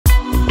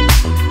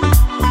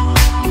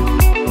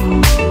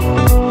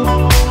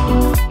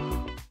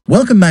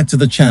Welcome back to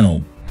the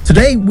channel.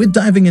 Today, we're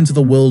diving into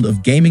the world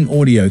of gaming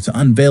audio to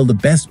unveil the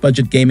best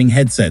budget gaming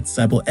headsets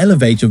that will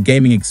elevate your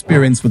gaming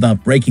experience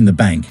without breaking the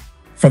bank.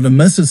 From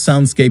immersive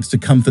soundscapes to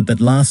comfort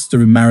that lasts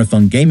through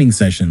marathon gaming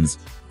sessions,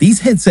 these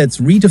headsets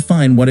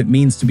redefine what it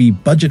means to be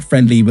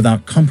budget-friendly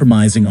without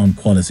compromising on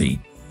quality.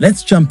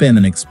 Let's jump in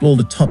and explore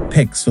the top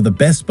picks for the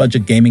best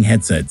budget gaming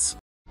headsets.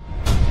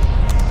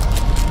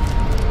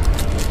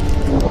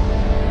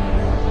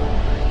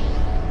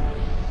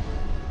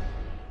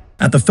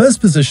 At the first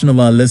position of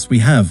our list, we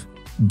have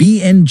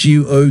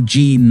BENGOO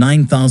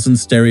G9000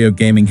 Stereo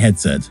Gaming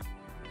Headset.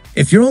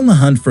 If you're on the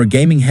hunt for a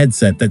gaming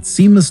headset that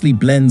seamlessly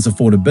blends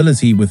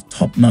affordability with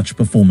top-notch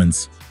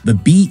performance, the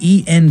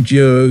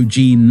BENGOO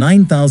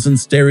G9000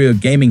 Stereo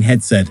Gaming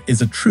Headset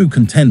is a true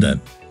contender.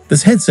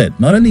 This headset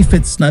not only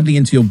fits snugly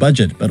into your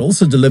budget, but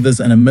also delivers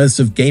an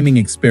immersive gaming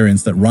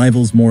experience that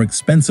rivals more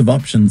expensive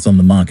options on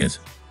the market.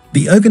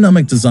 The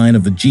ergonomic design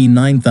of the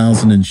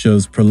G9000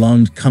 ensures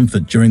prolonged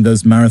comfort during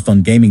those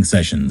marathon gaming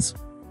sessions.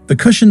 The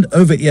cushioned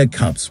over-ear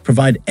cups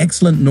provide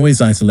excellent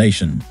noise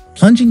isolation,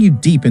 plunging you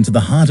deep into the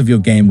heart of your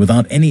game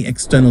without any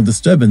external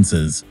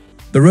disturbances.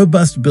 The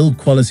robust build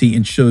quality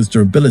ensures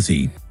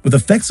durability, with a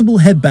flexible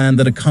headband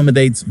that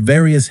accommodates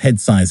various head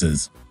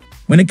sizes.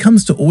 When it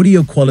comes to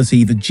audio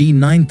quality, the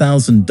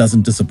G9000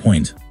 doesn't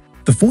disappoint.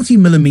 The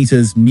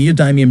 40mm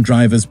neodymium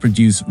drivers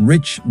produce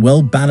rich,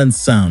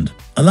 well-balanced sound,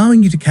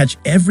 allowing you to catch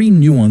every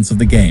nuance of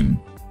the game.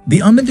 The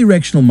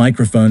omnidirectional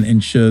microphone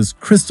ensures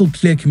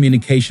crystal-clear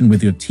communication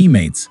with your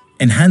teammates,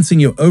 enhancing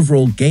your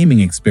overall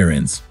gaming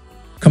experience.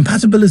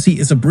 Compatibility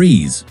is a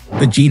breeze.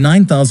 The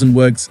G9000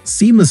 works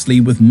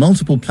seamlessly with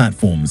multiple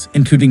platforms,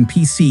 including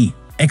PC,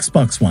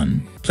 Xbox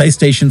One,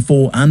 PlayStation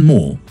 4, and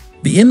more.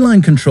 The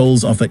inline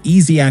controls offer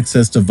easy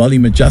access to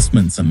volume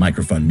adjustments and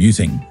microphone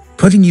muting,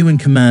 putting you in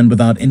command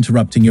without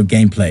interrupting your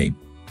gameplay.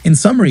 In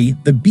summary,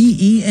 the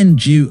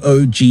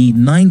BENGOO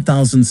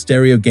G9000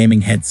 Stereo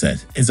Gaming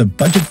Headset is a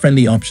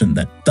budget-friendly option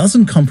that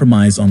doesn't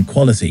compromise on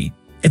quality.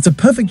 It's a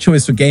perfect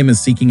choice for gamers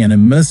seeking an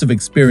immersive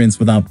experience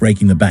without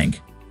breaking the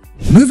bank.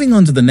 Moving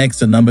on to the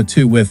next at number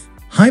 2 with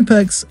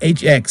HyperX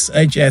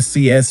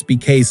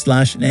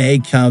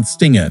HX-HSCS-BK Cloud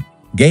Stinger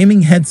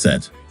Gaming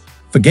Headset.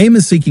 For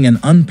gamers seeking an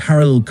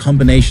unparalleled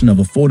combination of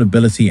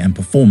affordability and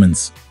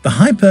performance, the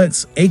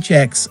HyperX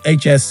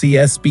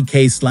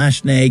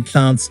HX-HSCS-BK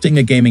Cloud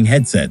Stinger Gaming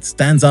Headset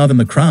stands out in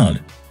the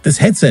crowd. This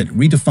headset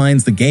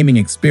redefines the gaming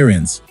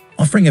experience,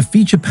 offering a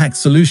feature-packed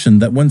solution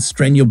that won't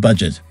strain your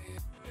budget.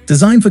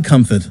 Designed for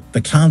comfort,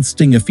 the Cloud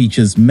Stinger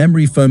features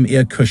memory foam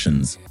ear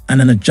cushions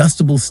and an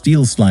adjustable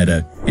steel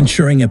slider,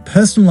 ensuring a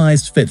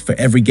personalized fit for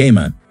every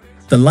gamer.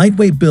 The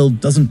lightweight build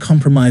doesn't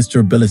compromise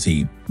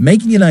durability,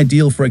 making it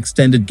ideal for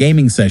extended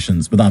gaming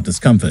sessions without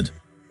discomfort.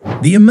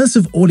 The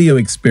immersive audio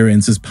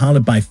experience is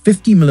powered by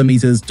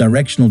 50mm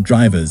directional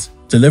drivers,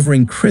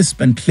 delivering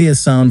crisp and clear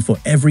sound for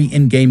every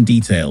in-game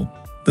detail.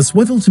 The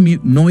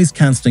swivel-to-mute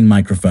noise-cancelling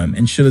microphone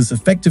ensures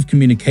effective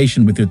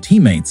communication with your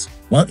teammates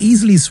while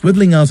easily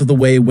swiveling out of the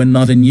way when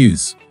not in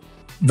use.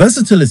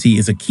 Versatility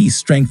is a key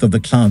strength of the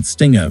Cloud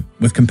Stinger,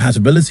 with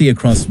compatibility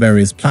across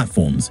various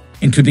platforms,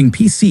 including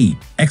PC,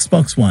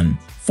 Xbox One,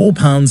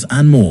 £4,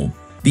 and more.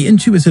 The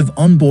intuitive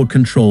onboard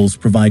controls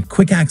provide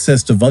quick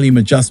access to volume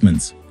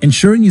adjustments,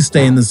 ensuring you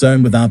stay in the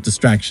zone without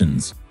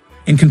distractions.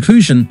 In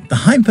conclusion, the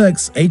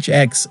HyperX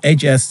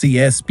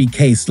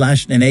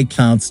HX-HSCS-BK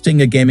Cloud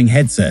Stinger Gaming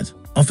Headset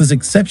offers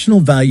exceptional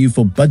value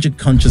for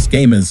budget-conscious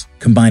gamers,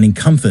 combining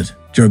comfort,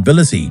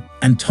 durability,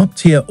 and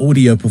top-tier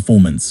audio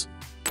performance.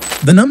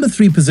 The number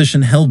 3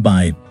 position held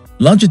by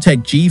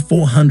Logitech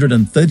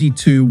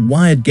G432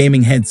 Wired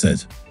Gaming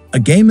Headset, a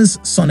gamer's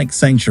sonic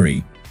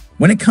sanctuary.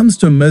 When it comes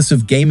to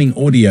immersive gaming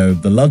audio,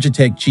 the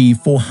Logitech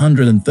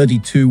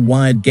G432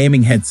 Wired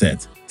Gaming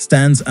Headset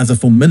stands as a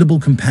formidable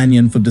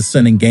companion for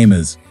discerning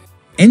gamers.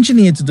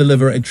 Engineered to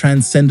deliver a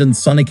transcendent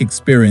sonic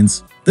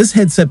experience, this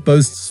headset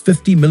boasts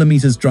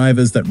 50mm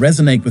drivers that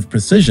resonate with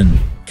precision,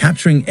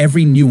 capturing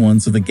every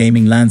nuance of the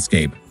gaming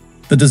landscape.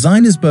 The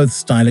design is both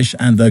stylish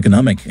and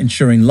ergonomic,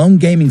 ensuring long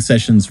gaming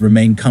sessions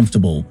remain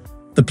comfortable.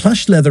 The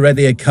plush leatherette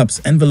ear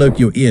cups envelope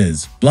your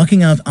ears,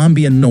 blocking out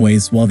ambient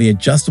noise, while the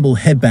adjustable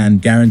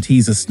headband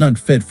guarantees a snug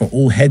fit for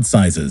all head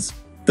sizes.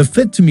 The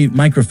fit-to-mute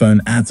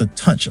microphone adds a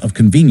touch of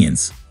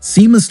convenience,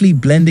 seamlessly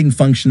blending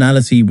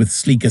functionality with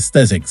sleek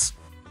aesthetics.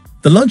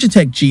 The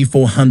Logitech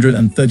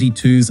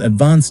G432's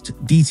advanced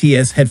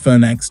DTS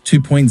Headphone X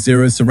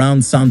 2.0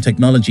 surround sound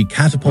technology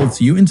catapults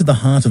you into the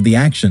heart of the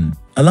action,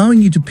 allowing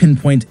you to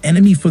pinpoint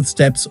enemy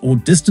footsteps or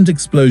distant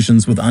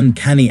explosions with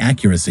uncanny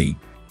accuracy.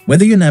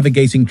 Whether you're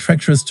navigating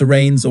treacherous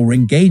terrains or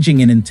engaging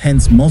in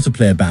intense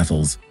multiplayer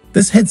battles,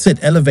 this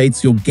headset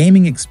elevates your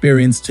gaming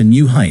experience to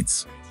new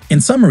heights.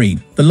 In summary,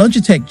 the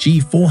Logitech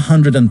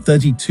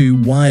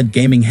G432 Wired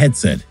Gaming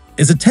Headset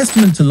is a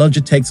testament to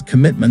Logitech's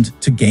commitment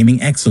to gaming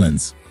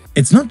excellence.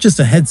 It's not just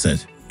a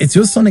headset, it's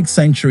your sonic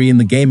sanctuary in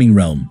the gaming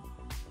realm.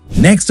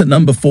 Next at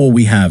number 4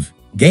 we have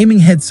Gaming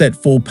Headset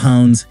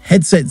 £4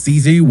 Headset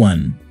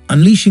Z01,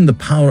 unleashing the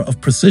power of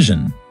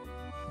precision.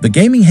 The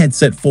gaming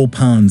headset 4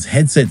 pounds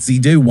headset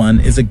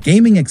BINNUNE is a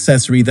gaming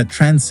accessory that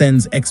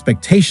transcends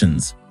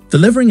expectations,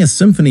 delivering a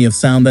symphony of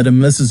sound that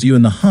immerses you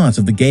in the heart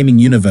of the gaming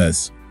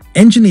universe.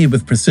 Engineered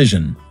with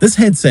precision, this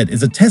headset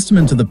is a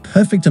testament to the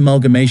perfect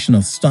amalgamation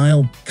of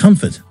style,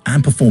 comfort,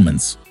 and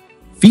performance.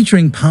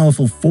 Featuring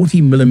powerful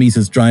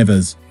 40mm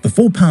drivers, the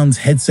 4 pounds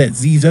headset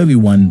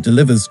BINNUNE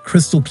delivers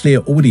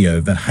crystal-clear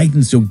audio that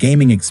heightens your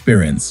gaming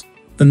experience.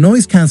 The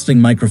noise-cancelling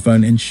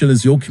microphone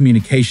ensures your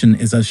communication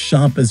is as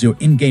sharp as your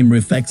in-game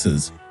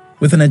reflexes,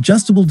 with an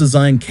adjustable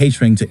design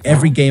catering to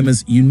every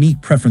gamer's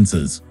unique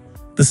preferences.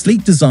 The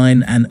sleek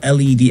design and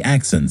LED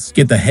accents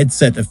give the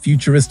headset a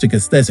futuristic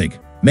aesthetic,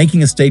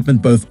 making a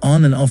statement both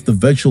on and off the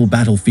virtual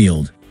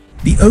battlefield.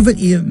 The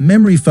over-ear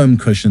memory foam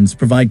cushions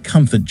provide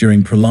comfort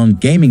during prolonged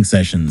gaming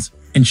sessions,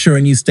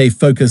 ensuring you stay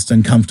focused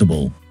and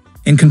comfortable.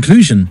 In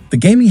conclusion, the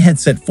gaming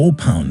headset 4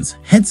 pounds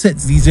headset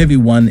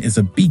BINNUNE is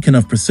a beacon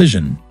of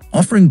precision,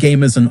 offering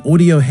gamers an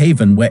audio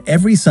haven where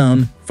every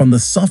sound, from the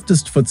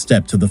softest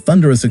footstep to the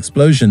thunderous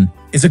explosion,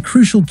 is a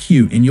crucial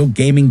cue in your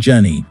gaming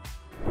journey.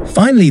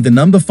 Finally, the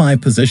number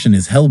 5 position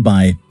is held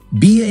by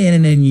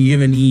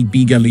BINNUNE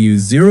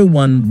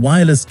BENGOO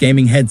wireless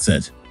gaming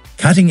headset,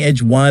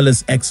 cutting-edge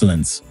wireless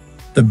excellence.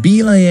 The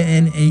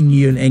BINNUNE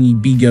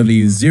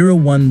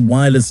BENGOO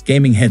wireless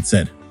gaming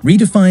headset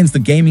redefines the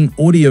gaming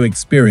audio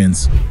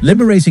experience,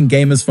 liberating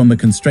gamers from the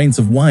constraints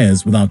of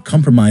wires without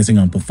compromising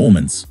on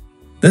performance.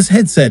 This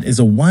headset is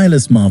a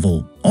wireless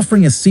marvel,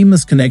 offering a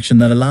seamless connection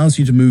that allows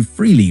you to move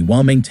freely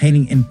while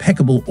maintaining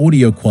impeccable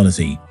audio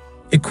quality.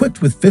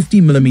 Equipped with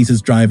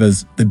 50mm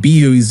drivers, the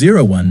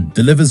BENGOO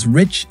delivers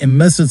rich,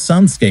 immersive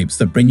soundscapes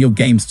that bring your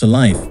games to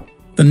life.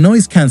 The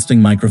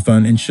noise-cancelling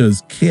microphone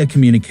ensures clear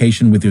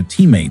communication with your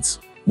teammates,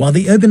 while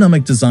the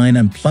ergonomic design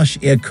and plush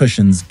ear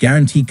cushions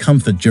guarantee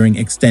comfort during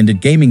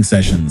extended gaming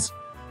sessions.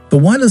 The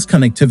wireless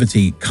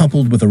connectivity,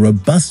 coupled with a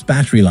robust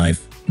battery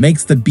life,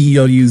 makes the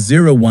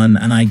BENGOO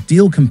an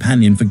ideal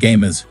companion for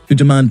gamers who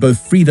demand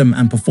both freedom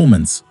and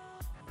performance.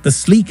 The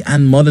sleek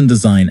and modern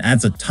design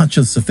adds a touch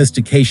of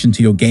sophistication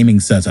to your gaming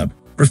setup,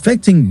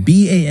 reflecting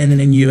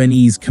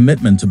BINNUNE's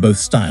commitment to both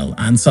style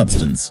and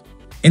substance.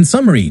 In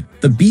summary,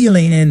 the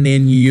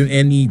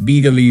BINNUNE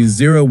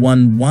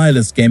BENGOO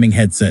wireless gaming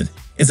headset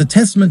is a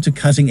testament to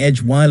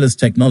cutting-edge wireless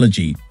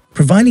technology,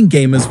 providing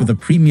gamers with a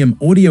premium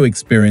audio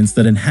experience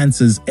that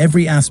enhances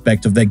every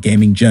aspect of their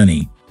gaming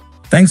journey.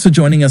 Thanks for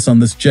joining us on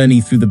this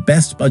journey through the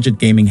best budget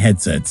gaming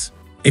headsets.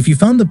 If you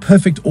found the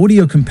perfect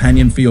audio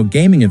companion for your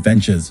gaming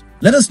adventures,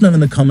 let us know in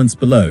the comments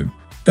below.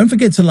 Don't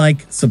forget to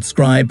like,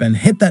 subscribe, and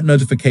hit that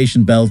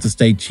notification bell to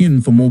stay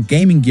tuned for more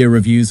gaming gear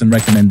reviews and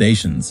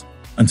recommendations.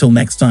 Until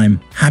next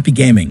time, happy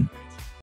gaming!